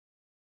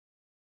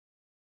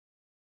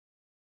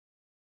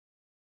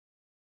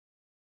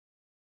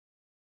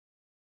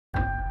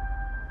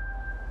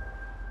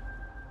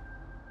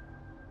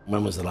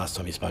When was the last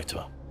time you spoke to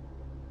her?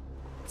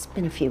 It's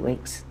been a few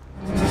weeks.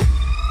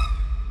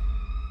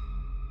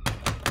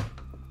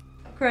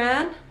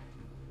 Gran?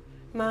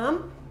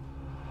 Mom?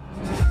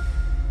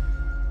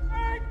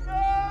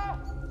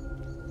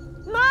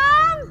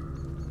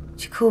 Mom!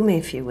 She called me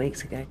a few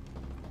weeks ago.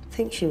 I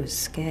think she was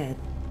scared.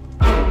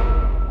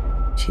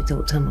 She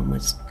thought someone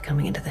was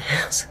coming into the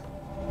house.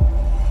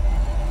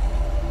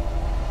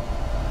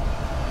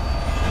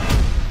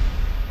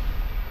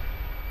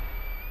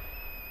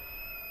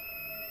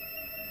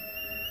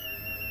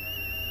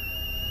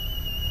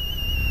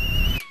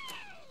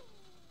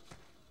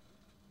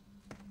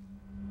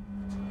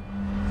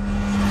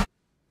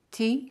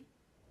 Tea?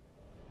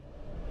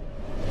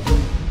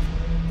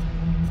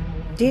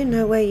 Do you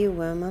know where you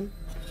were, Mum?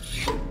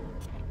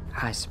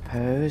 I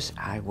suppose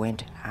I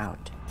went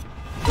out.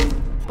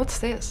 What's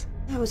this?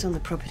 I was on the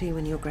property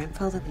when your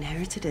grandfather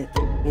inherited it.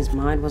 His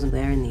mind wasn't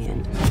there in the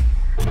end.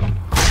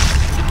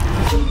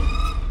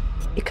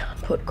 You can't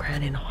put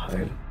Gran in a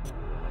home.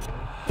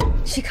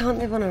 She can't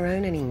live on her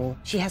own anymore.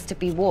 She has to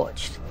be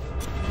watched.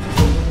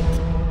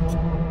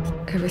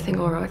 Everything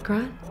all right,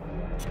 Gran?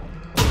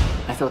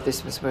 I thought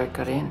this was where it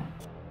got in.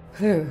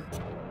 Who?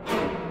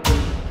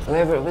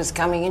 Whoever it was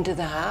coming into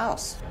the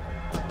house.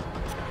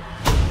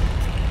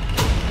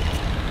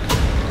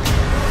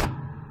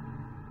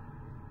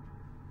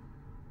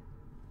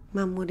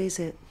 Mum, what is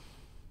it?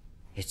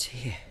 It's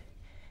here.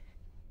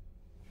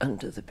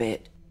 Under the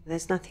bed.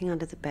 There's nothing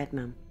under the bed,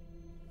 Mum.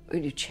 Will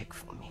you check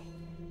for me?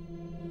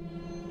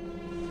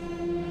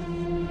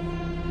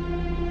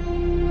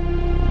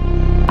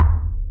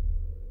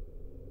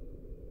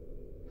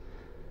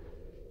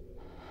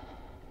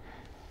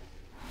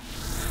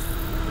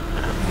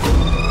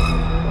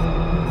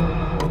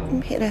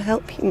 I'm here to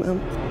help you,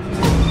 Mum.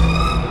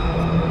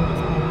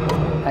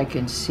 I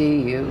can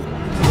see you.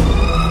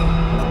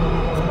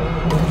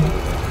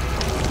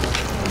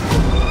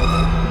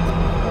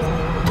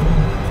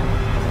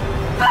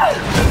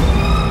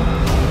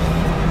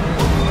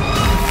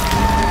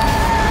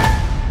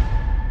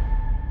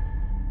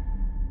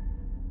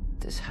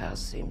 This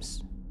house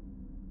seems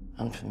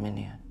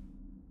unfamiliar.